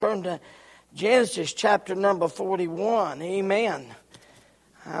turn to Genesis chapter number 41. Amen.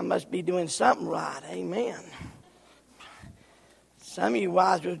 I must be doing something right. Amen. Some of you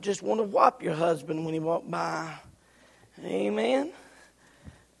wives will just want to whop your husband when he walk by. Amen.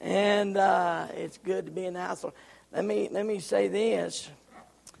 And it's good to be in the household. Let me say this.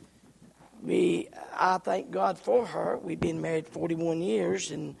 I thank God for her. We've been married 41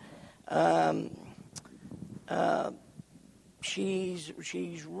 years, and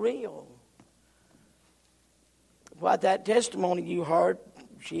she's real. What that testimony you heard,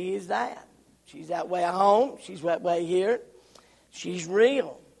 she is that. She's that way at home. She's that way here. She's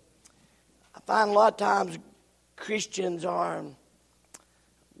real. I find a lot of times Christians are,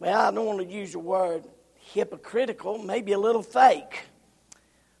 well, I don't want to use the word hypocritical, maybe a little fake.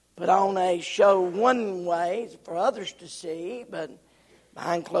 Put on a show one way for others to see, but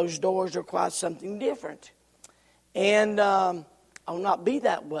behind closed doors are quite something different. And I'll not be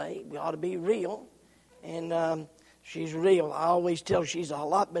that way. We ought to be real. And she's real. I always tell her she's a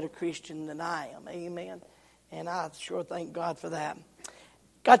lot better Christian than I am. Amen. And I sure thank God for that.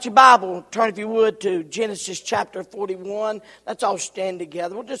 Got your Bible? Turn, if you would, to Genesis chapter 41. Let's all stand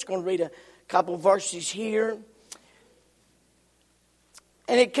together. We're just going to read a couple verses here.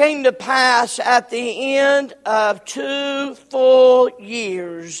 And it came to pass at the end of 2 full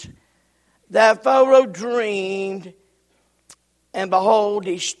years that Pharaoh dreamed, and behold,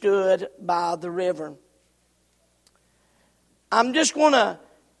 he stood by the river. I'm just going to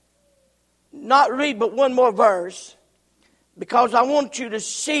not read but one more verse, because I want you to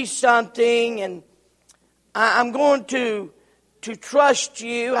see something, and I'm going to trust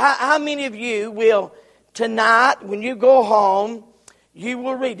you. How many of you will tonight, when you go home, you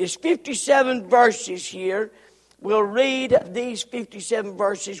will read? There's 57 verses here. We'll read these 57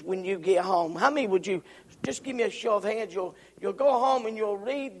 verses when you get home. How many would you, just give me a show of hands, you'll go home and you'll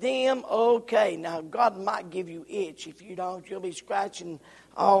read them? Okay, now God might give you itch. If you don't, you'll be scratching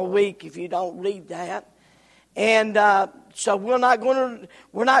all week if you don't read that. And so we're not going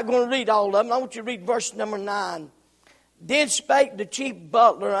to read all of them. I want you to read verse number 9. Then spake the chief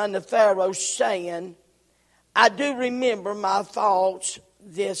butler unto Pharaoh, saying, I do remember my thoughts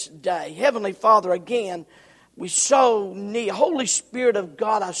this day. Heavenly Father, again, we so need, Holy Spirit of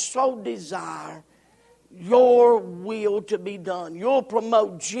God, I so desire your will to be done. You'll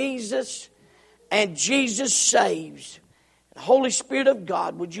promote Jesus, and Jesus saves. Holy Spirit of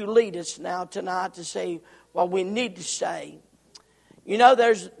God, would you lead us now tonight to say what we need to say? You know,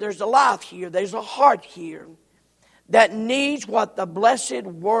 there's a life here, there's a heart here that needs what the blessed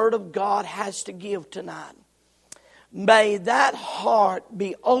Word of God has to give tonight. May that heart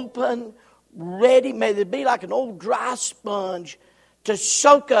be open, ready. May it be like an old dry sponge to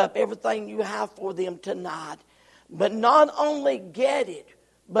soak up everything you have for them tonight. But not only get it,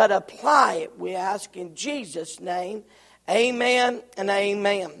 but apply it, we ask in Jesus' name. Amen and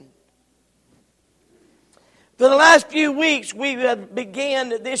amen. For the last few weeks, we have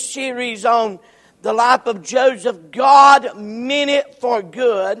began this series on the life of Joseph. God meant it for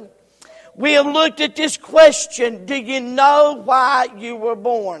good. We have looked at this question, do you know why you were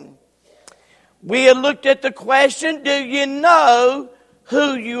born? We have looked at the question, do you know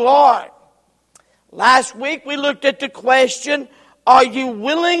who you are? Last week we looked at the question, are you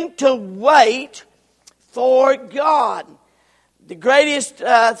willing to wait for God? The greatest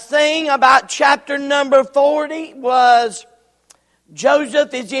thing about chapter number 40 was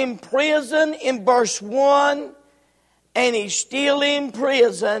Joseph is in prison in verse 1, and he's still in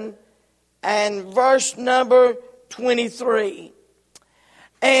prison. And verse number 23.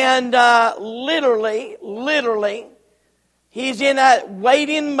 And literally, he's in that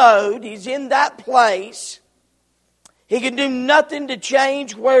waiting mode. He's in that place. He can do nothing to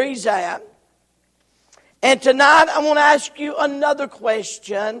change where he's at. And tonight I want to ask you another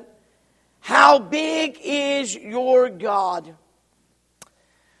question. How big is your God?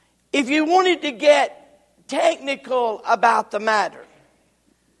 If you wanted to get technical about the matter,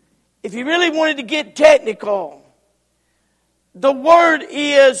 if you really wanted to get technical, the word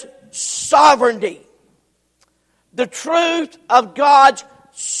is sovereignty. The truth of God's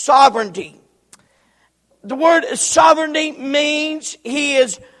sovereignty. The word sovereignty means He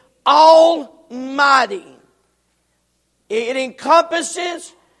is almighty. It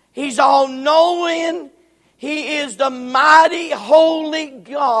encompasses, He's all-knowing. He is the mighty, holy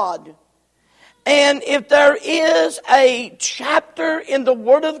God. And if there is a chapter in the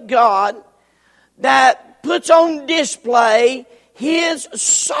Word of God that puts on display His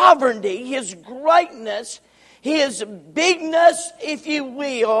sovereignty, His greatness, His bigness, if you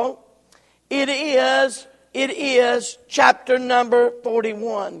will, it is it is chapter number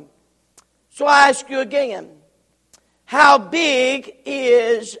 41. So I ask you again, how big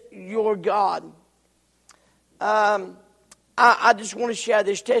is your God? I just want to share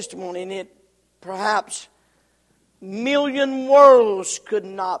this testimony, and it perhaps million worlds could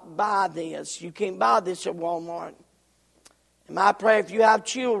not buy this. You can't buy this at Walmart. And my prayer, if you have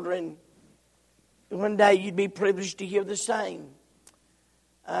children, one day you'd be privileged to hear the same.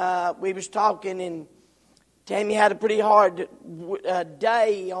 We was talking, and Tammy had a pretty hard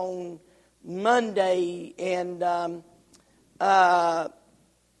day on Monday, and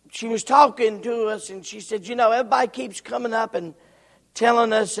she was talking to us, and she said, you know, everybody keeps coming up and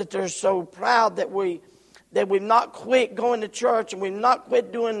telling us that they're so proud that we've not quit going to church and we've not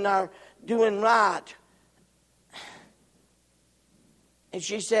quit doing right. And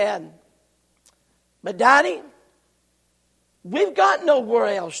she said, but Daddy, we've got nowhere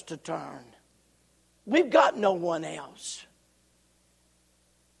else to turn. We've got no one else.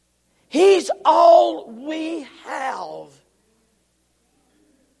 He's all we have.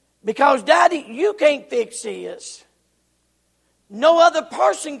 Because, Daddy, you can't fix this. No other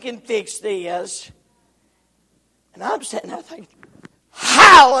person can fix this. And I'm sitting there thinking,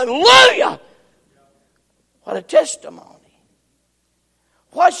 hallelujah! What a testimony.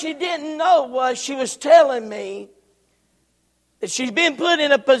 What she didn't know was she was telling me that she's been put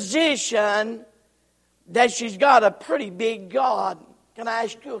in a position that she's got a pretty big God. Can I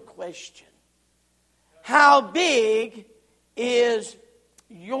ask you a question? How big is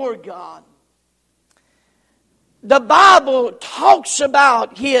your God? The Bible talks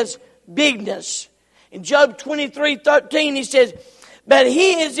about His bigness. In Job 23:13, he says, but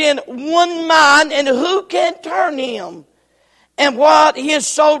He is in one mind, and who can turn Him? And what His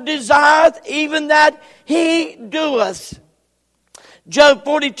soul desireth, even that He doeth. Job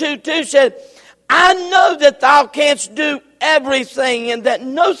 42:2 said, I know that Thou canst do everything, and that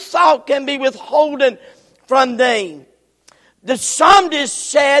no thought can be withholden from Thee. The psalmist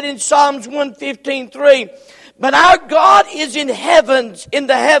said in Psalms 115:3, but our God is in the heavens.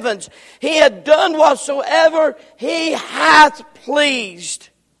 He hath done whatsoever He hath pleased.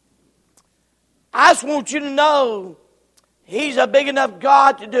 I just want you to know He's a big enough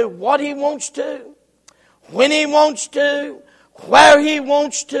God to do what He wants to, when He wants to, where He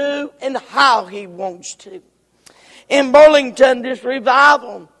wants to, and how He wants to. In Burlington, this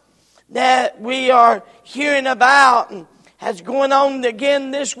revival that we are hearing about and has going on again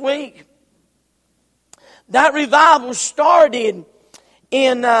this week, that revival started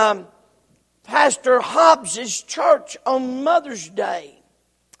in Pastor Hobbs' church on Mother's Day.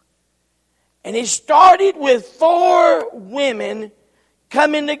 And it started with 4 women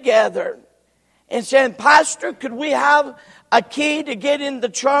coming together and saying, Pastor, could we have a key to get in the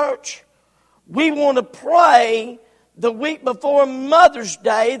church? We want to pray the week before Mother's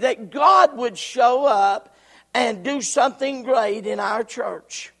Day that God would show up and do something great in our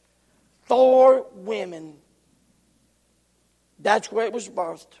church. 4 women. That's where it was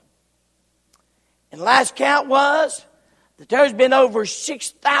birthed. And last count was that there's been over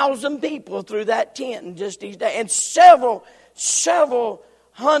 6,000 people through that tent in just these days. And several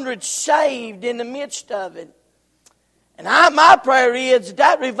hundred saved in the midst of it. And my prayer is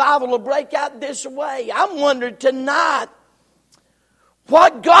that revival will break out this way. I'm wondering tonight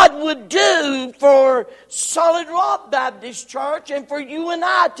what God would do for Solid Rock Baptist Church and for you and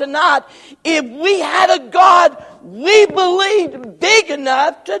I tonight if we had a God we believed big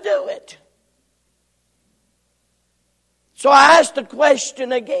enough to do it. So I ask the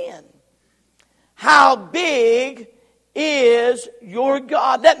question again. How big is your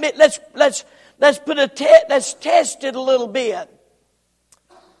God? Let's test it a little bit.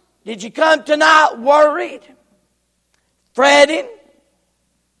 Did you come tonight worried? Fretting?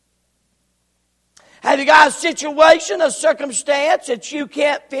 Have you got a situation, a circumstance that you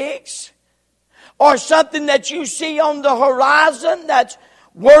can't fix? Or something that you see on the horizon that's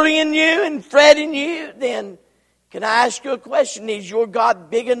worrying you and fretting you? Then can I ask you a question? Is your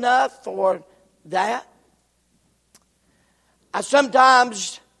God big enough for that? I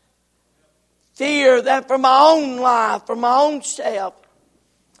sometimes fear that for my own life, for my own self,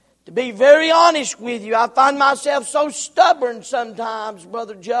 to be very honest with you, I find myself so stubborn sometimes,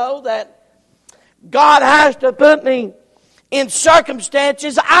 Brother Joe, that God has to put me in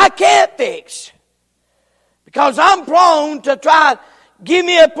circumstances I can't fix. Because I'm prone to try, give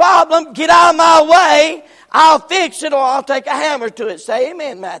me a problem, get out of my way, I'll fix it or I'll take a hammer to it. Say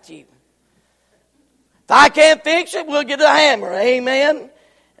amen, Matthew. If I can't fix it, we'll get a hammer. Amen.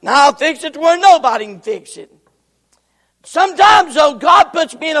 And I'll fix it to where nobody can fix it. Sometimes, though, God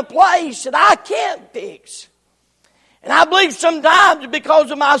puts me in a place that I can't fix. And I believe sometimes because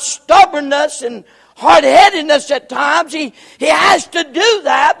of my stubbornness and hard-headedness at times, He has to do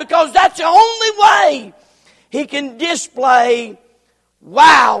that because that's the only way He can display,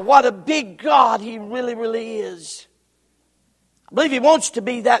 wow, what a big God He really, really is. I believe He wants to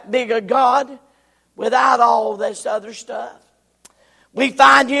be that big a God without all this other stuff. We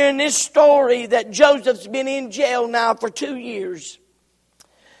find here in this story that Joseph's been in jail now for 2 years.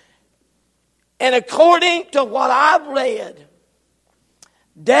 And according to what I've read,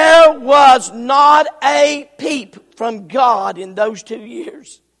 there was not a peep from God in those 2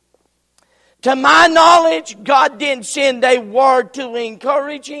 years. To my knowledge, God didn't send a word to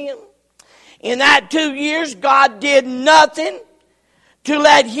encourage him. In that 2 years, God did nothing to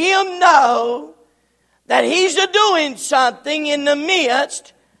let him know that He's doing something in the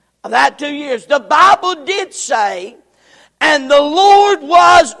midst of that 2 years. The Bible did say, and the Lord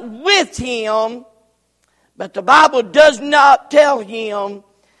was with him, but the Bible does not tell him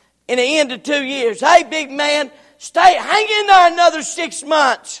in the end of 2 years, hey, big man, hang in there another 6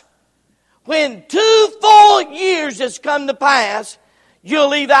 months. When 2 full years has come to pass, you'll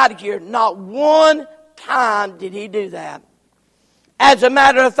leave out of here. Not one time did he do that. As a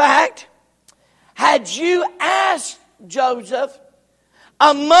matter of fact, had you asked Joseph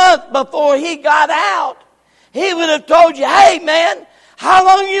a month before he got out, he would have told you, hey man, how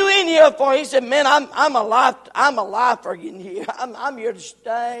long are you in here for? He said, man, I'm a lifer in here. I'm here to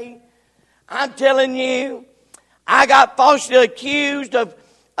stay. I'm telling you, I got falsely accused of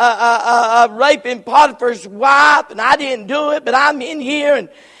raping Potiphar's wife, and I didn't do it, but I'm in here, and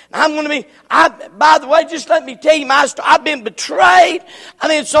I'm going to be, by the way, just let me tell you my story. I've been betrayed. I've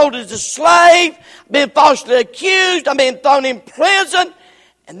been sold as a slave. I've been falsely accused. I've been thrown in prison.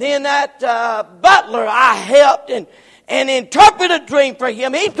 And then that butler I helped and interpreted a dream for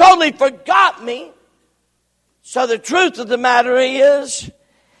him. He totally forgot me. So the truth of the matter is,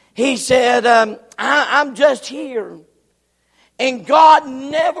 he said, I'm just here. And God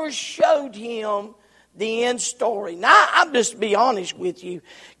never showed him the end story. Now, I'm just to be honest with you.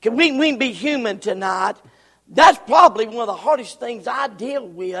 Can we be human tonight? That's probably one of the hardest things I deal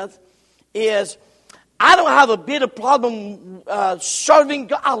with is I don't have a bit of problem serving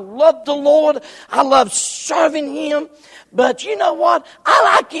God. I love the Lord. I love serving Him. But you know what?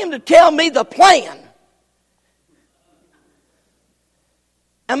 I like Him to tell me the plan.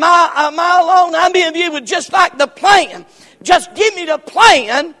 Am I alone? How many of you would just like the plan? Just give me the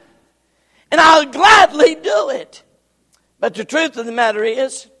plan, and I'll gladly do it. But the truth of the matter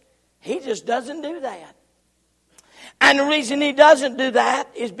is, He just doesn't do that. And the reason He doesn't do that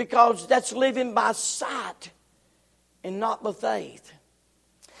is because that's living by sight and not by faith.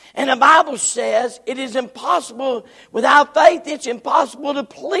 And the Bible says it is impossible, without faith it's impossible to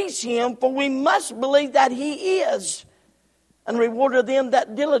please Him, for we must believe that He is and reward them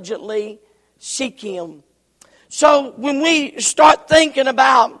that diligently seek Him. So when we start thinking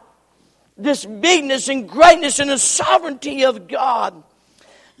about this bigness and greatness and the sovereignty of God,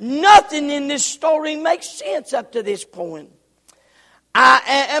 nothing in this story makes sense up to this point.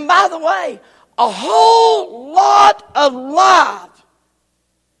 And by the way, a whole lot of life.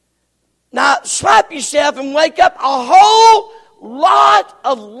 Now, slap yourself and wake up. A whole lot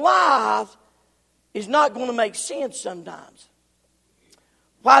of life is not going to make sense sometimes.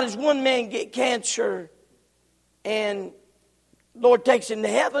 Why does one man get cancer and the Lord takes him to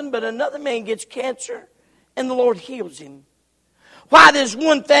heaven, but another man gets cancer and the Lord heals him? Why does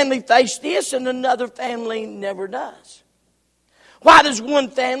one family face this and another family never does? Why does one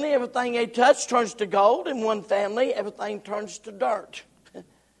family, everything they touch turns to gold, and one family, everything turns to dirt?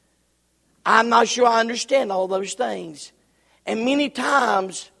 I'm not sure I understand all those things. And many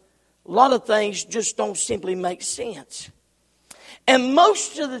times, a lot of things just don't simply make sense. And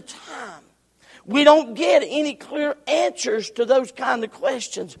most of the time, we don't get any clear answers to those kind of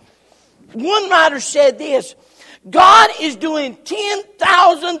questions. One writer said this: God is doing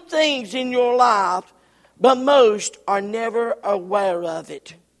 10,000 things in your life, but most are never aware of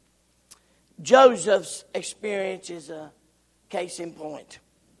it. Joseph's experience is a case in point.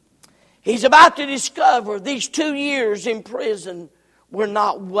 He's about to discover these 2 years in prison were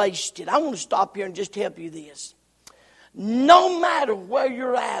not wasted. I want to stop here and just help you this. No matter where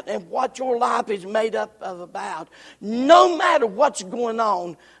you're at and what your life is made up of about, no matter what's going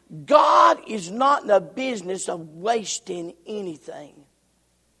on, God is not in the business of wasting anything.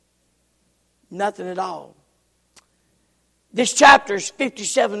 Nothing at all. This chapter is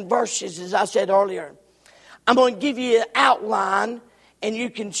 57 verses, as I said earlier. I'm going to give you an outline, and you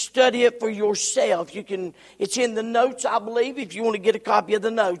can study it for yourself. It's in the notes, I believe, if you want to get a copy of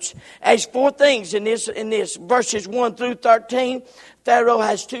the notes. There's 4 things in this. Verses 1 through 13, Pharaoh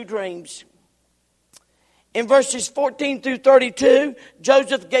has 2 dreams. In verses 14 through 32,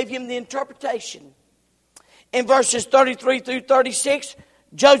 Joseph gave him the interpretation. In verses 33 through 36,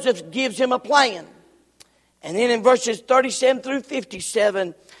 Joseph gives him a plan. And then in verses 37 through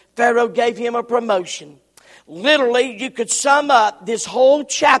 57, Pharaoh gave him a promotion. Literally, you could sum up this whole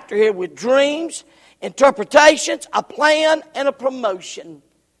chapter here with dreams, interpretations, a plan, and a promotion.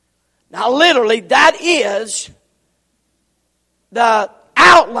 Now, literally, that is the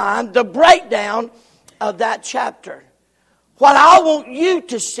outline, the breakdown of that chapter. What I want you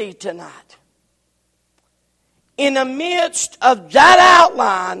to see tonight, in the midst of that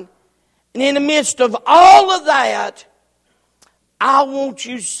outline, and in the midst of all of that, I want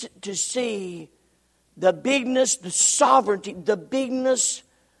you to see the bigness, the sovereignty, the bigness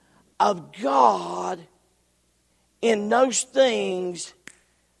of God in those things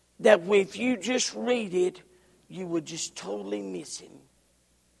that if you just read it, you would just totally miss Him.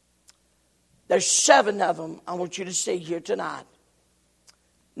 There's 7 of them I want you to see here tonight.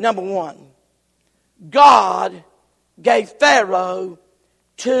 Number 1, God gave Pharaoh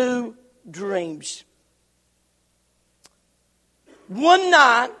 2 dreams. One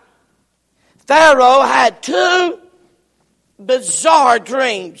night, Pharaoh had 2 bizarre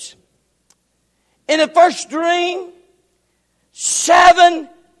dreams. In the first dream, 7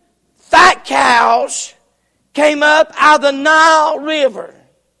 fat cows came up out of the Nile River.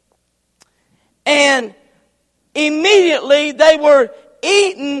 And immediately they were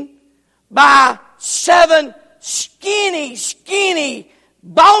eaten by 7 skinny,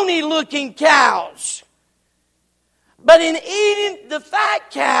 bony-looking cows. But in eating the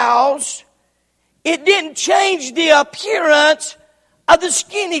fat cows, it didn't change the appearance of the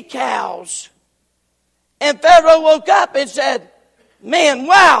skinny cows. And Pharaoh woke up and said, man,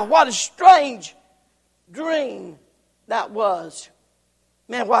 wow, what a strange dream that was.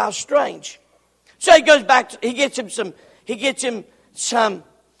 Man, wow, strange. So he goes back, he gets him some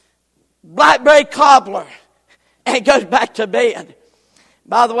blackberry cobbler and goes back to bed.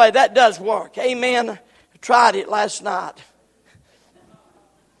 By the way, that does work. Amen. I tried it last night.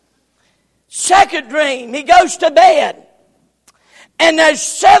 Second dream, he goes to bed. And there's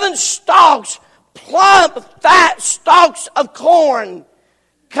 7 stalks, plump, fat stalks of corn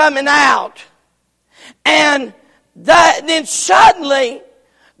coming out. And then suddenly,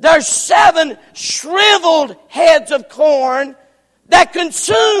 there's 7 shriveled heads of corn that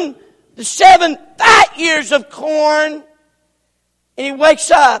consume the 7 fat ears of corn. And he wakes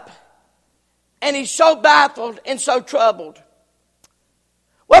up and he's so baffled and so troubled.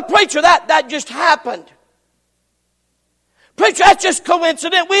 Well, preacher, that just happened. Preacher, that's just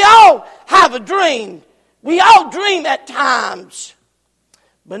coincidence. We all have a dream. We all dream at times.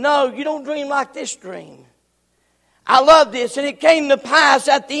 But no, you don't dream like this dream. I love this. And it came to pass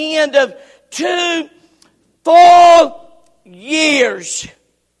at the end of 2 full years.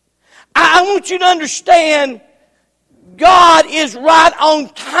 I want you to understand, God is right on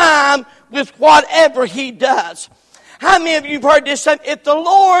time with whatever He does. How many of you have heard this? If the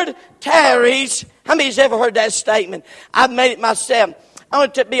Lord tarries, how many has ever heard that statement? I've made it myself. I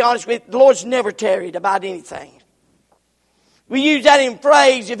want to be honest with you, the Lord's never tarried about anything. We use that in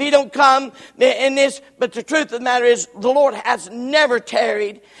phrase, if He don't come in this, but the truth of the matter is, the Lord has never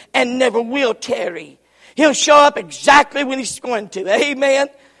tarried and never will tarry. He'll show up exactly when He's going to. Amen.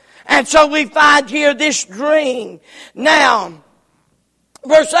 And so we find here this dream. Now,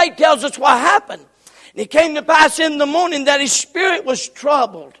 verse 8 tells us what happened. And it came to pass in the morning that his spirit was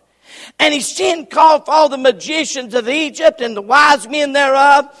troubled. And he sent and called for all the magicians of Egypt and the wise men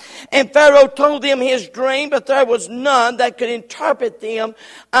thereof. And Pharaoh told them his dream, but there was none that could interpret them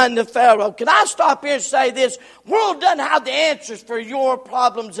unto Pharaoh. Can I stop here and say this? The world doesn't have the answers for your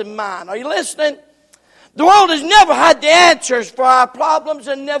problems and mine. Are you listening? The world has never had the answers for our problems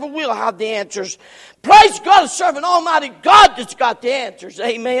and never will have the answers. Praise God, to serve an almighty God that's got the answers.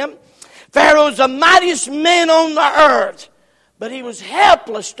 Amen. Pharaoh's the mightiest man on the earth, but he was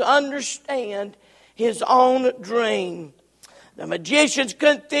helpless to understand his own dream. The magicians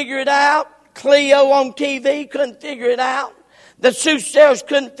couldn't figure it out. Cleo on TV couldn't figure it out. The soothsayers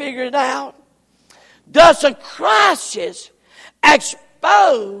couldn't figure it out. Thus a crisis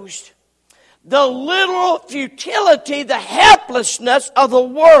exposed the literal futility, the helplessness of the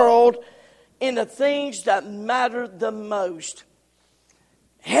world in the things that matter the most.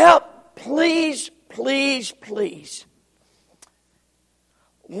 Help, please, please, please.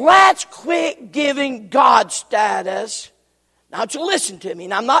 Let's quit giving God status Now, I want you to listen to me.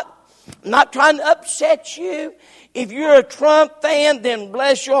 And I'm not trying to upset you. If you're a Trump fan, then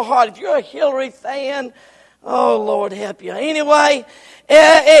bless your heart. If you're a Hillary fan, oh, Lord help you. Anyway,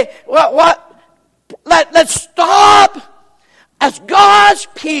 let's stop as God's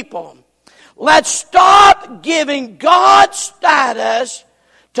people. Let's stop giving God's status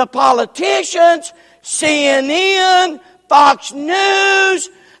to politicians, CNN, Fox News,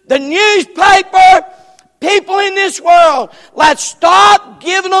 the newspaper, people in this world. Let's stop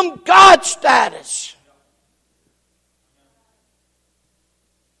giving them God's status.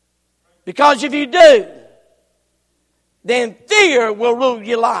 Because if you do, then fear will rule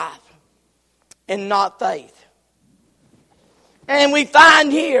your life and not faith. And we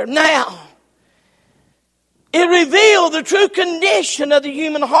find here now, it revealed the true condition of the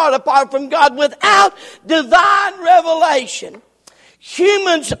human heart apart from God. Without divine revelation,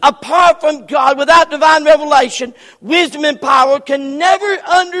 humans apart from God, without divine revelation, wisdom and power can never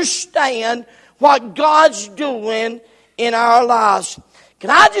understand what God's doing in our lives. Can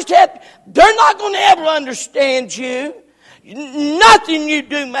I just help? They're not going to ever understand you. Nothing you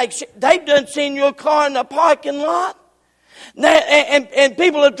do makes sense. They've done seen your car in the parking lot. And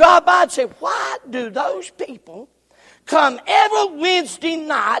people will drive by and say, why do those people come every Wednesday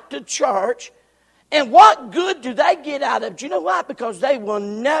night to church? And what good do they get out of it? Do you know why? Because they will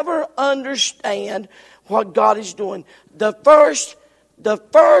never understand what God is doing. The first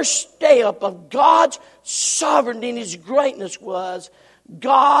step of God's sovereignty and His greatness was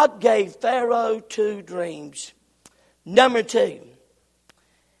God gave Pharaoh 2 dreams. Number 2,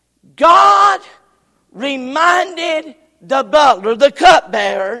 God reminded the butler, the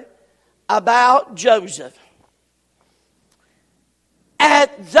cupbearer, about Joseph.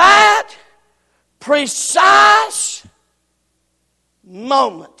 At that precise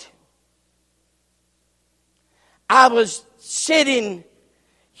moment, I was sitting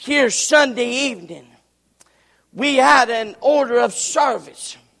here Sunday evening. We had an order of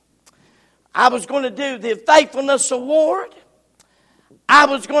service. I was going to do the Faithfulness Award. I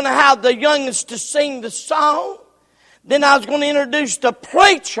was going to have the youngest to sing the song. Then I was going to introduce the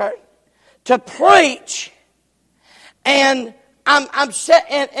preacher to preach. And I'm set,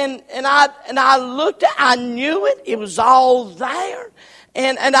 and I looked at, I knew it. It was all there.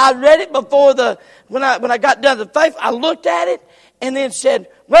 And I read it before when I got done with the faith. I looked at it and then said,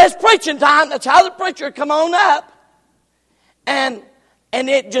 well, it's preaching time. That's how the preacher come on up. And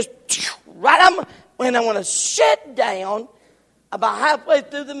it just, right when I want to sit down, about halfway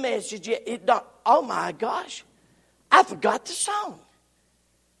through the message, oh my gosh, I forgot the song.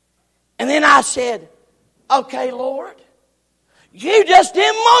 And then I said, okay, Lord, you just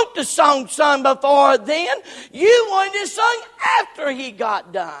didn't want the song sung before then. You wanted it sung after he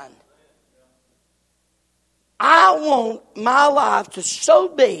got done. I want my life to so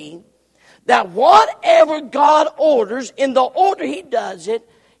be that whatever God orders, in the order He does it,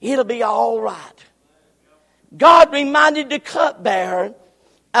 it'll be all right. God reminded the cupbearer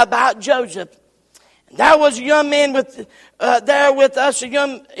about Joseph. There was a young man there with us.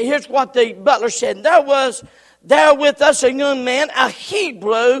 Here's what the butler said. There was there with us a young man, a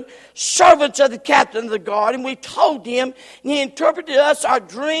Hebrew, servants of the captain of the guard, and we told him, and he interpreted us our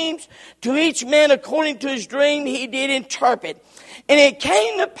dreams. To each man according to his dream he did interpret. And it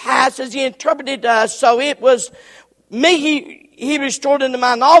came to pass as he interpreted to us, so it was me he restored into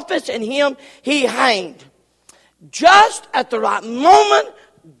mine office, and him he hanged. Just at the right moment,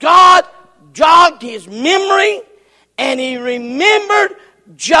 God jogged his memory, and he remembered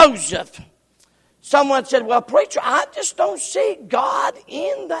Joseph. Someone said, well, preacher, I just don't see God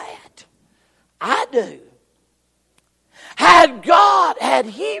in that. I do. Had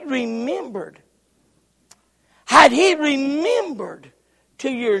he remembered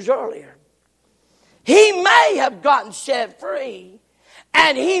 2 years earlier, he may have gotten set free,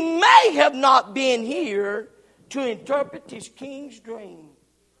 and he may have not been here to interpret his king's dream.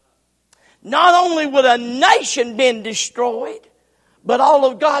 Not only would a nation been destroyed, but all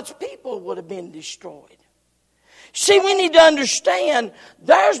of God's people would have been destroyed. See, we need to understand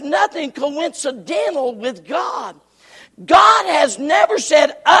there's nothing coincidental with God. God has never said,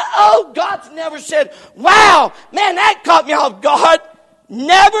 uh-oh. God's never said, wow, man, that caught me off guard.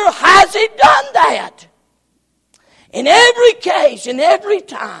 Never has He done that. In every case, in every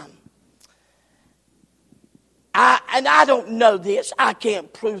time, I don't know this, I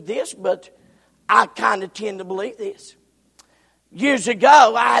can't prove this, but I kind of tend to believe this. Years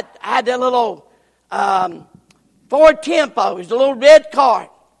ago, I had that little Ford Tempo. It was a little red car.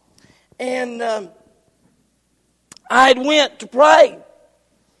 And I had went to pray.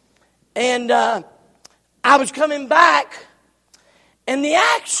 And I was coming back And the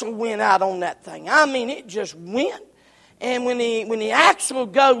axle went out on that thing. I mean, it just went. And when the axle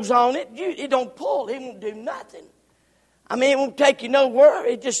goes on it, it don't pull. It won't do nothing. I mean, it won't take you nowhere.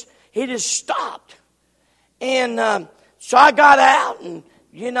 He just stopped. And so I got out, and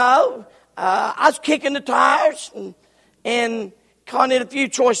I was kicking the tires and calling it a few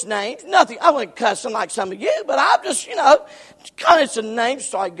choice names. Nothing. I wasn't cussing like some of you, but I just calling it some names.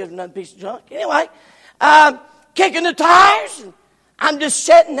 So I give another piece of junk. Anyway, kicking the tires, and I'm just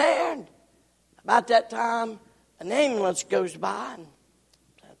sitting there. And about that time, an ambulance goes by, and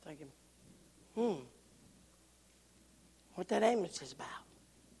I'm thinking, what that ambulance is about.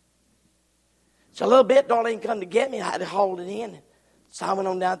 So a little bit, Darlene come to get me. I had to hold it in. So I went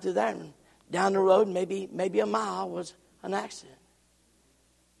on down through there, and down the road, maybe a mile, was an accident.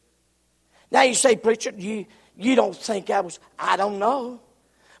 Now you say, preacher, you don't think I don't know.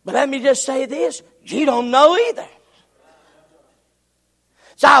 But let me just say this, you don't know either.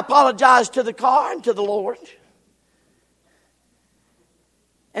 So I apologized to the car and to the Lord.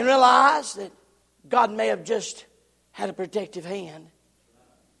 And realized that God may have just had a protective hand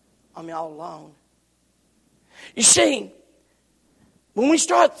on me all along. You see, when we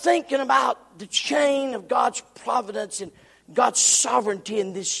start thinking about the chain of God's providence and God's sovereignty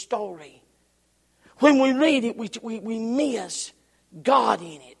in this story, when we read it, we miss God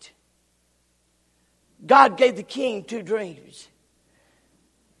in it. God gave the king 2 dreams.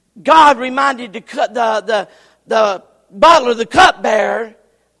 God reminded the butler, the cupbearer,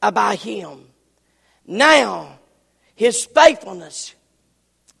 about him. Now, his faithfulness.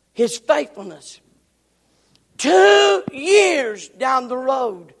 2 years down the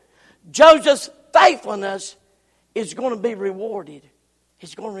road, Joseph's faithfulness is going to be rewarded.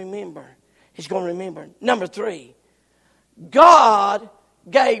 He's going to remember. Number 3, God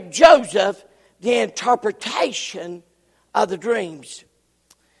gave Joseph the interpretation of the dreams.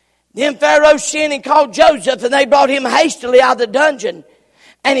 Then Pharaoh sent and called Joseph, and they brought him hastily out of the dungeon.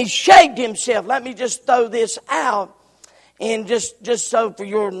 And he shaved himself. Let me just throw this out. And just so for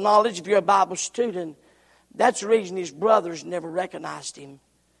your knowledge, if you're a Bible student, that's the reason his brothers never recognized him.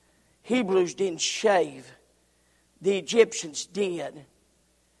 Hebrews didn't shave. The Egyptians did.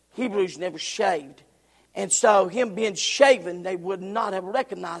 Hebrews never shaved. And so him being shaven, they would not have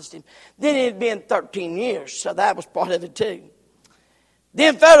recognized him. Then it had been 13 years, so that was part of it too.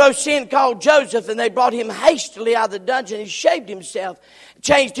 Then Pharaoh sent and called Joseph, and they brought him hastily out of the dungeon. He shaved himself,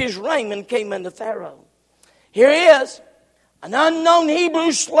 changed his raiment, and came unto Pharaoh. Here he is, an unknown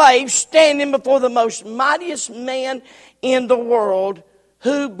Hebrew slave standing before the most mightiest man in the world.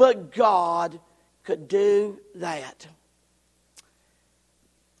 Who but God could do that?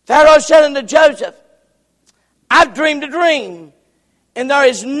 Pharaoh said unto Joseph, I've dreamed a dream, and there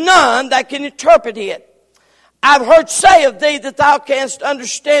is none that can interpret it. I've heard say of thee that thou canst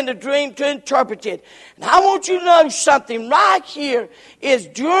understand a dream to interpret it. And I want you to know something right here is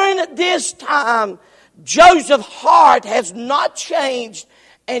during this time, Joseph's heart has not changed,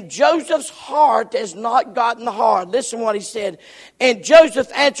 and Joseph's heart has not gotten hard. Listen what he said. And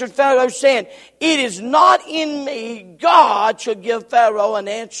Joseph answered Pharaoh, saying, it is not in me. God shall give Pharaoh an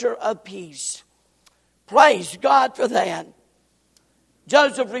answer of peace. Praise God for that.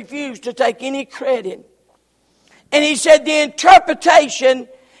 Joseph refused to take any credit. And he said the interpretation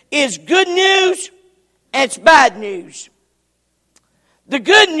is good news and it's bad news. The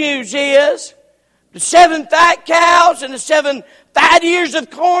good news is the 7 fat cows and the 7 fat ears of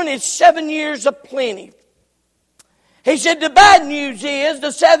corn is 7 years of plenty. He said the bad news is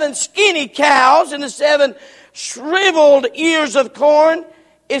the 7 skinny cows and the 7 shriveled ears of corn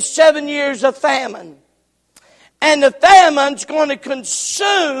is 7 years of famine. And the famine's going to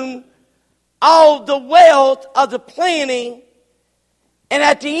consume all the wealth of the plenty. And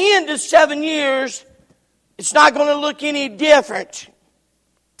at the end of 7 years, it's not going to look any different.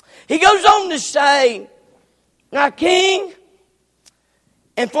 He goes on to say, now king,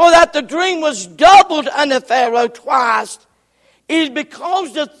 and for that the dream was doubled unto Pharaoh twice, it is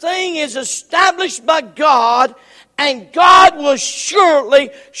because the thing is established by God, and God will shortly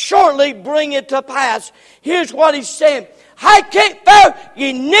bring it to pass. Here's what he's saying. Hey, King Pharaoh,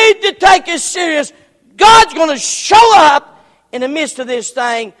 you need to take it serious. God's going to show up in the midst of this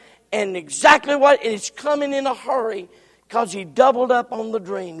thing, and exactly what, and it's coming in a hurry because he doubled up on the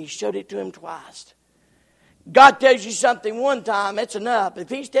dream. He showed it to him twice. God tells you something one time, that's enough. If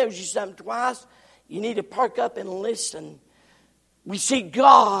he tells you something twice, you need to perk up and listen. We see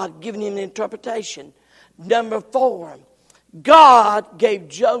God giving him an interpretation. Number 4, God gave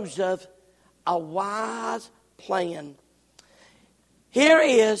Joseph a wise plan. Here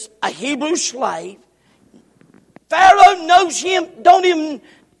is a Hebrew slave. Pharaoh knows him, he don't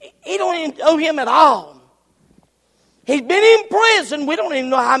even know him at all. He's been in prison, we don't even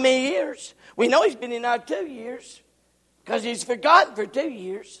know how many years. We know he's been in there 2 years, because he's forgotten for 2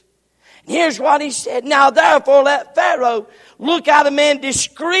 years. And here's what he said. Now therefore let Pharaoh look out a man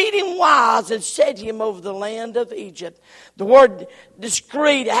discreet and wise, and set him over the land of Egypt. The word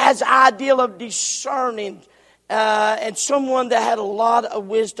discreet has the idea of discerning, and someone that had a lot of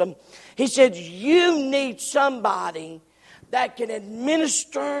wisdom. He said, you need somebody that can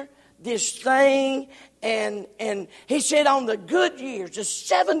administer this thing. And he said, on the good years, the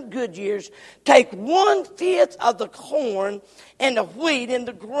 7 good years, take 1/5 of the corn and the wheat and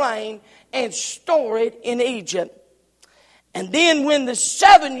the grain and store it in Egypt. And then when the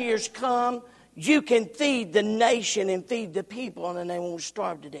 7 years come, you can feed the nation and feed the people, and they won't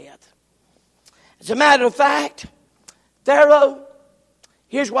starve to death. As a matter of fact, Pharaoh,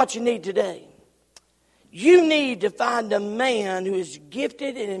 here's what you need today. You need to find a man who is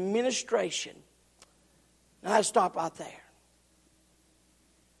gifted in administration. Now, I stop right there.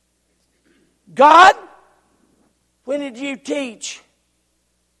 God, when did you teach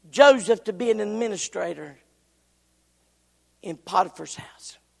Joseph to be an administrator in Potiphar's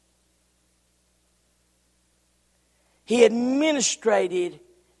house? He administrated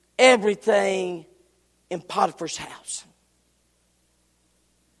everything in Potiphar's house.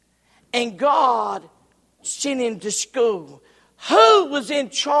 And God sent him to school. Who was in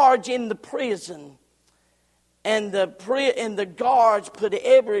charge in the prison? And the guards put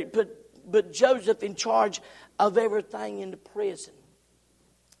Joseph in charge of everything in the prison.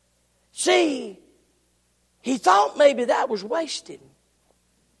 See, he thought maybe that was wasted.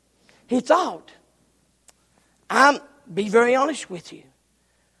 He thought. Be very honest with you.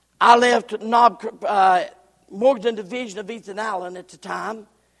 I left Morgan Division of Ethan Allen at the time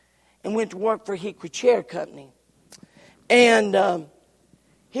and went to work for Hickory Chair Company. And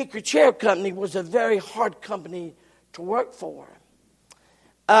Hickory Chair Company was a very hard company to work for.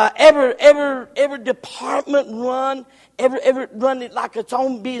 Every department run it like its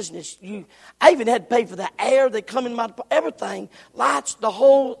own business. I even had to pay for the air that come in my department, everything, lights, the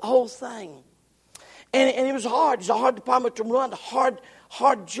whole thing. And it was hard. It's a hard department to run, a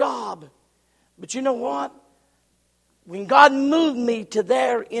hard job. But you know what? When God moved me to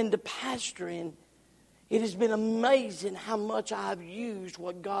there into pastoring, it has been amazing how much I've used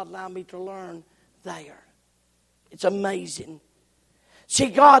what God allowed me to learn there. It's amazing. See,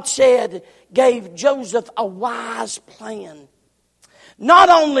 God gave Joseph a wise plan. Not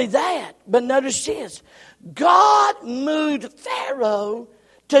only that, but notice this. God moved Pharaoh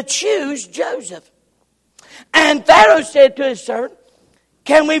to choose Joseph. And Pharaoh said to his servant,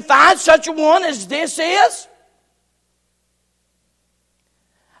 can we find such a one as this is?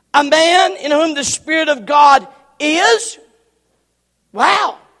 A man in whom the Spirit of God is?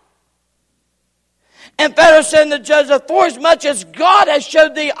 Wow. And Pharaoh said to Joseph, forasmuch as God has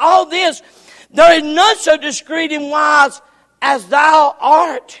showed thee all this, there is none so discreet and wise as thou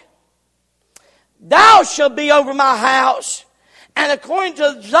art. Thou shalt be over my house, and according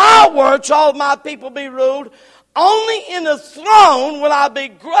to thy words all of my people be ruled. Only in the throne will I be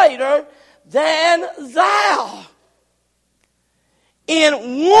greater than thou. In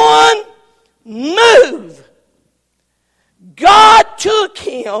one move, God took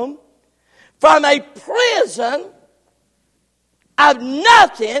him from a prison of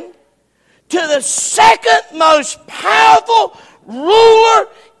nothing to the second most powerful ruler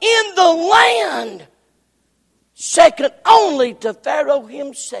in the land, second only to Pharaoh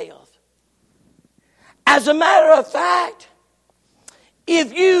himself. As a matter of fact,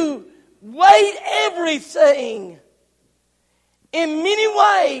 if you weighed everything, in many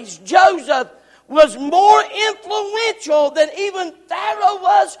ways, Joseph was more influential than even Pharaoh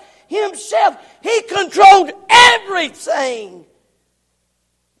was himself. He controlled everything.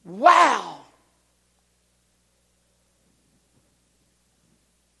 Wow.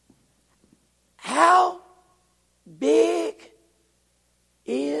 How big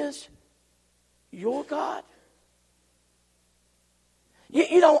is your God?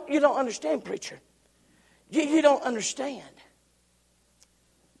 You don't understand, preacher. You don't understand.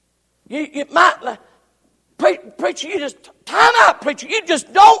 You might, preacher, you just, time out, preacher. You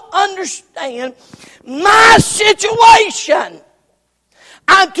just don't understand my situation.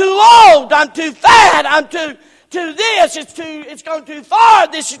 I'm too old. I'm too fat. I'm too this. It's going too far.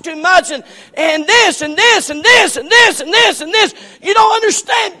 This is too much. And this and this and this and this and this and this. You don't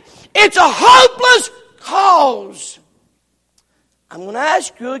understand. It's a hopeless cause. I'm going to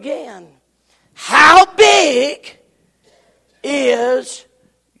ask you again. How big is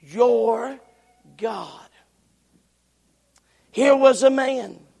your God? Here was a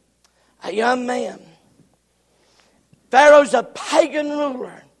man, a young man. Pharaoh's a pagan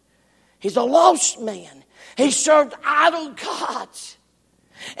ruler. He's a lost man. He served idol gods.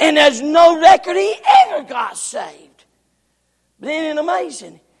 And there's no record he ever got saved. But isn't it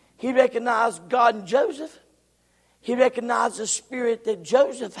amazing? He recognized God in Joseph. He recognized the spirit that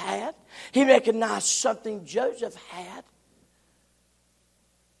Joseph had. He recognized something Joseph had.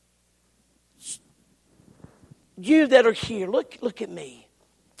 You that are here, look at me.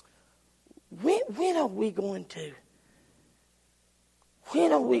 When are we going to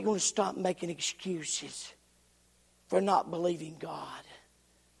stop making excuses for not believing God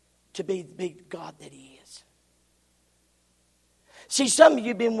to be the big God that He is? See, some of you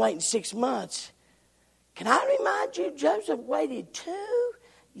have been waiting 6 months. Can I remind you, Joseph waited 2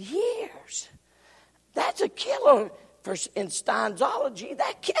 years. That's a killer in Steinsology.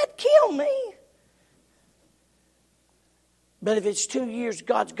 That can't kill me. But if it's 2 years,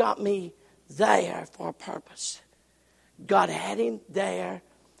 God's got me there for a purpose. God had him there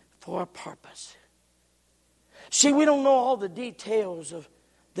for a purpose. See, we don't know all the details of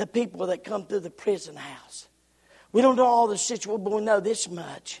the people that come through the prison house. We don't know all the situations, but we know this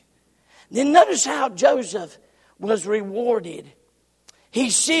much. Then notice how Joseph was rewarded.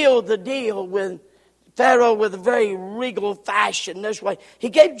 He sealed the deal with Pharaoh with a very regal fashion. This way, he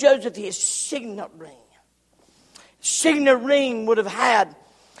gave Joseph his signet ring. Signet ring would have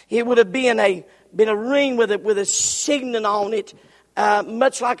been a ring with a signet on it,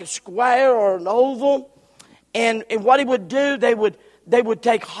 much like a square or an oval. And what he would do, they would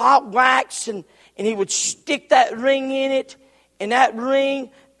take hot wax and he would stick that ring in it. And that ring,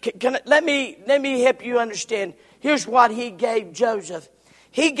 let me help you understand. Here's what he gave Joseph.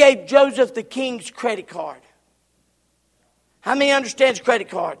 He gave Joseph the king's credit card. How many understands credit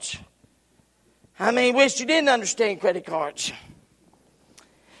cards? How many wish you didn't understand credit cards?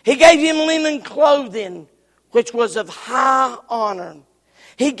 He gave him linen clothing, which was of high honor.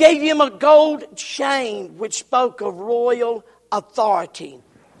 He gave him a gold chain, which spoke of royal authority.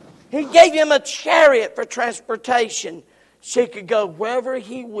 He gave him a chariot for transportation, so he could go wherever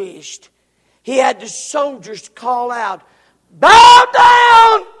he wished. He had the soldiers call out, "Bow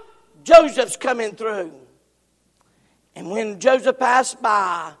down! Joseph's coming through." And when Joseph passed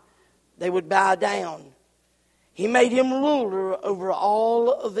by, they would bow down. He made him ruler over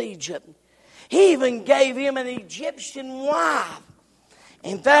all of Egypt. He even gave him an Egyptian wife.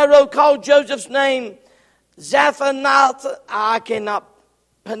 And Pharaoh called Joseph's name Zaphenath. I can't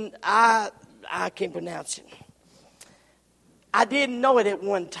pronounce it. I didn't know it at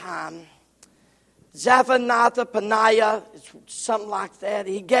one time. Zaphenath Paneah, something like that.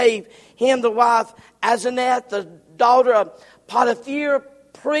 He gave him the wife Asenath, the daughter of Potiphar,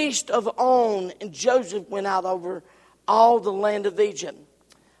 priest of On, and Joseph went out over all the land of Egypt.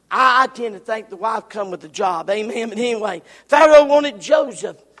 I tend to think the wife come with the job. Amen. But anyway, Pharaoh wanted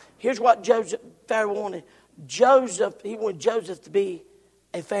Joseph. Here's what Pharaoh wanted. He wanted Joseph to be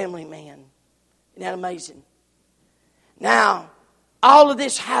a family man. Isn't that amazing? Now, all of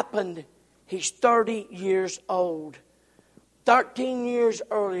this happened. He's 30 years old. 13 years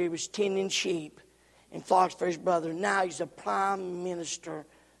earlier, he was tending sheep and flocks for his brother. Now he's a prime minister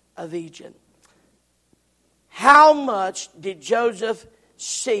of Egypt. How much did Joseph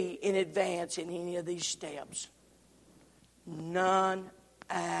see in advance in any of these steps? None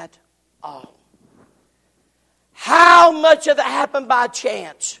at all. How much of it happened by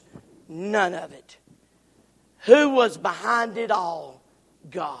chance? None of it. Who was behind it all?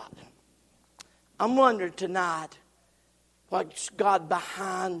 God. I'm wondering tonight, what's God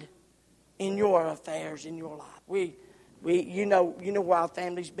behind in your affairs, in your life? You know where our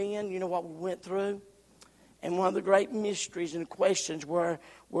family's been. You know what we went through. And one of the great mysteries and questions we're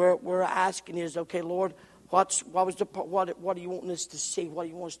asking is, okay, Lord, what do you want us to see? What do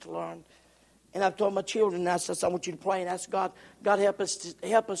you want us to learn? And I've told my children, I said, I want you to pray and ask God, help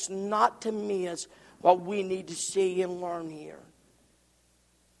us not to miss what we need to see and learn here.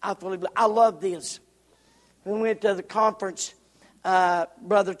 I love this. When we went to the conference,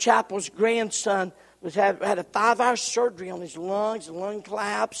 Brother Chappell's grandson had a 5-hour surgery on his lungs. The lung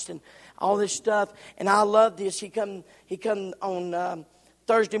collapsed and all this stuff. And I love this. He come on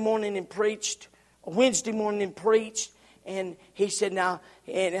Thursday morning and preached, Wednesday morning and preached. And he said, now,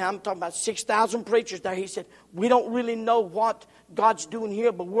 and I'm talking about 6,000 preachers there. He said, we don't really know what God's doing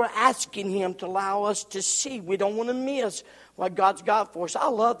here, but we're asking Him to allow us to see. We don't want to miss what God's got for us. I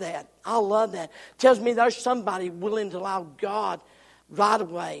love that. I love that. Tells me there's somebody willing to allow God right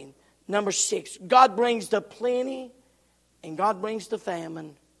away. Number 6, God brings the plenty and God brings the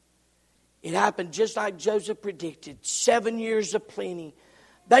famine. It happened just like Joseph predicted. 7 years of plenty.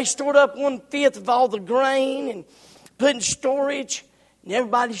 They stored up 1/5 of all the grain and put in storage. And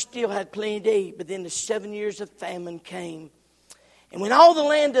everybody still had plenty to eat. But then the 7 years of famine came. And when all the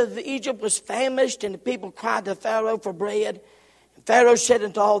land of Egypt was famished and the people cried to Pharaoh for bread, and Pharaoh said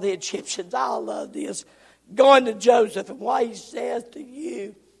unto all the Egyptians, I love this, going to Joseph and what he says to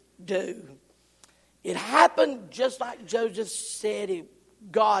you, do. It happened just like Joseph said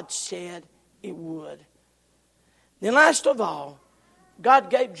God said it would. Then last of all, God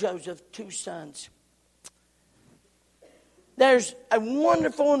gave Joseph 2 sons. There's a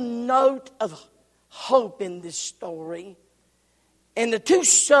wonderful note of hope in this story. And the 2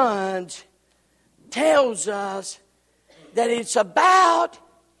 sons tells us that it's about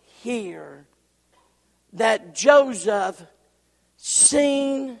here that Joseph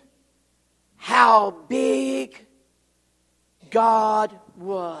seen how big God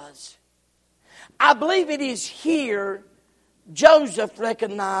was. I believe it is here Joseph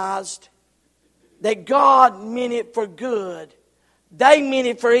recognized that God meant it for good. They meant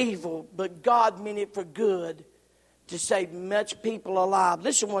it for evil, but God meant it for good to save much people alive.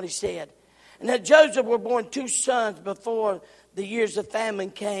 Listen to what he said. And that Joseph were born 2 sons before the years of famine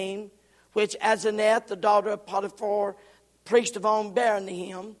came, which Asenath, the daughter of Potiphar, priest of On, bare unto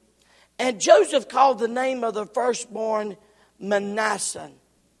him. And Joseph called the name of the firstborn Manasseh.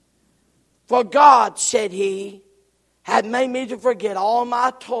 For God, said he, had made me to forget all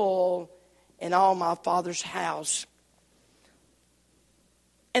my toil and all my father's house.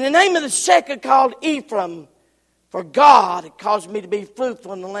 And the name of the second called Ephraim, for God had caused me to be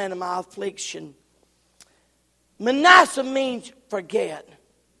fruitful in the land of my affliction. Manasseh means forget.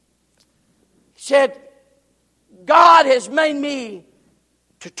 He said, God has made me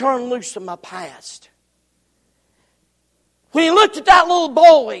to turn loose of my past. When he looked at that little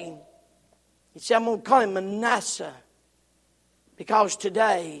boy, he said, I'm going to call him Manasseh, because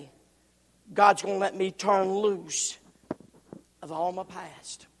today God's going to let me turn loose of all my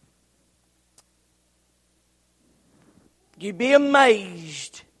past. You'd be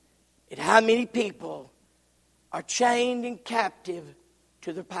amazed at how many people are chained and captive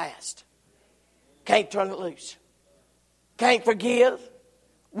to their past. Can't turn it loose. Can't forgive.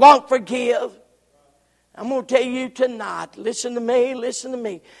 Won't forgive. I'm going to tell you tonight, listen to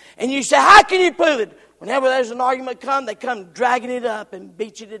me. And you say, how can you prove it? Whenever there's an argument they come dragging it up and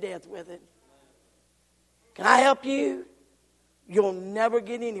beat you to death with it. Can I help you? You'll never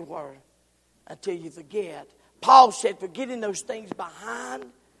get anywhere until you forget. Paul said, forgetting those things behind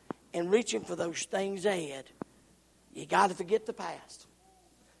and reaching for those things ahead. You got to forget the past.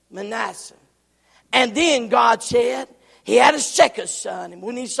 Manasseh. And then God said, he had a second son. And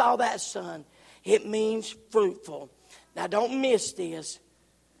when he saw that son, it means fruitful. Now don't miss this.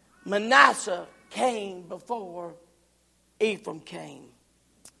 Manasseh came before Ephraim came.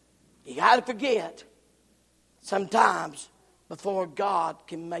 You got to forget sometimes before God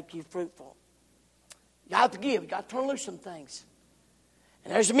can make you fruitful. You got to forgive. You got to turn loose some things.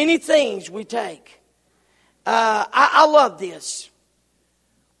 And there's many things we take. I love this.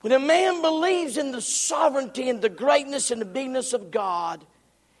 When a man believes in the sovereignty and the greatness and the bigness of God,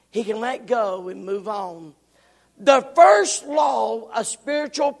 he can let go and move on. The first law of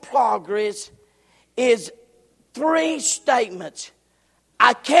spiritual progress is 3 statements.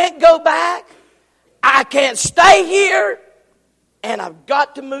 I can't go back. I can't stay here. And I've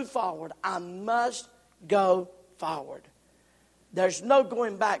got to move forward. I must go forward. There's no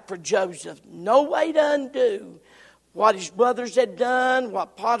going back for Joseph. No way to undo what his brothers had done,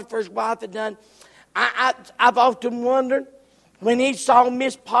 what Potiphar's wife had done. I've often wondered, when he saw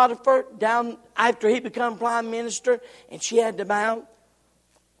Miss Potiphar down after he became prime minister and she had to bow,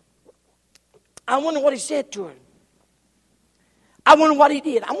 I wonder what he said to her. I wonder what he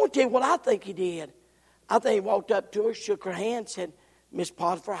did. I'm going to tell you what I think he did. I think he walked up to her, shook her hand, said, Miss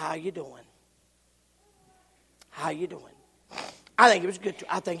Potiphar, how you doing? How you doing? I think it was good.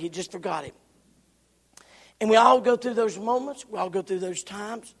 I think he just forgot him. And we all go through those moments. We all go through those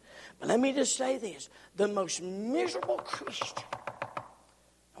times. But let me just say this. The most miserable Christian.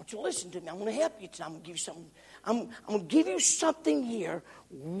 Don't you listen to me. I'm going to help you tonight. I'm going to give you something. I'm going to give you something here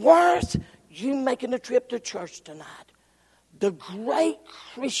worth you making a trip to church tonight. The great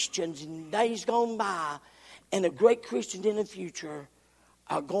Christians in days gone by and the great Christians in the future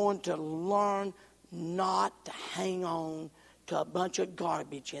are going to learn not to hang on to a bunch of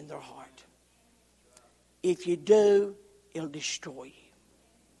garbage in their heart. If you do, it'll destroy you.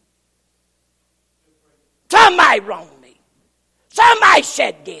 Somebody wronged me. Somebody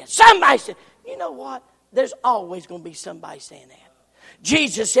said this. Somebody said, you know what? There's always going to be somebody saying that.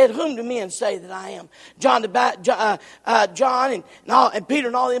 Jesus said, whom do men say that I am? John and Peter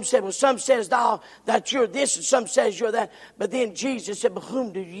and all of them said, well, some says thou that you're this, and some says you're that. But then Jesus said, but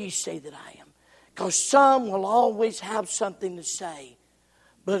whom do ye say that I am? Because some will always have something to say.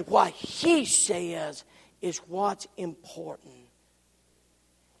 But what he says is what's important.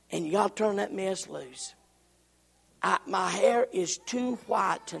 And you got to turn that mess loose. My hair is too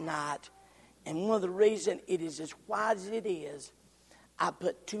white tonight. And one of the reasons it is as white as it is, I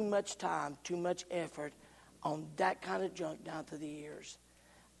put too much time, too much effort on that kind of junk down through the years.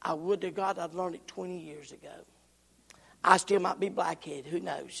 I would to God I'd learned it 20 years ago. I still might be blackheaded. Who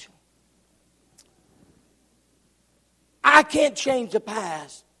knows? I can't change the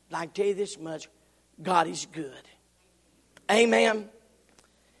past. But I can tell you this much. God is good. Amen.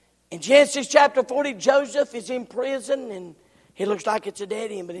 In Genesis chapter 40, Joseph is in prison, and it looks like it's a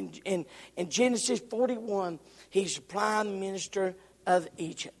dead end. But in Genesis 41, he's the prime minister of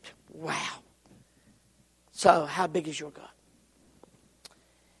Egypt. Wow. So, how big is your God?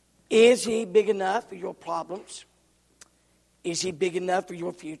 Is he big enough for your problems? Is he big enough for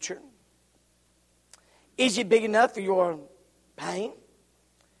your future? Is he big enough for your pain?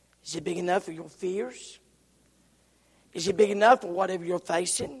 Is he big enough for your fears? Is he big enough for whatever you're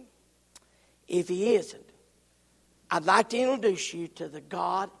facing? If he isn't, I'd like to introduce you to the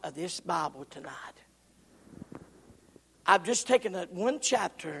God of this Bible tonight. I've just taken one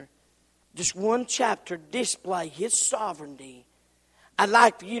chapter, display his sovereignty. I'd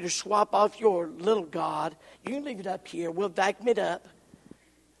like for you to swap off your little God. You can leave it up here. We'll vacuum it up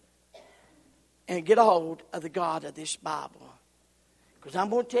and get a hold of the God of this Bible. Because I'm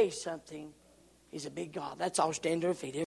going to tell you something. He's a big God. That's all. Stand to our feet.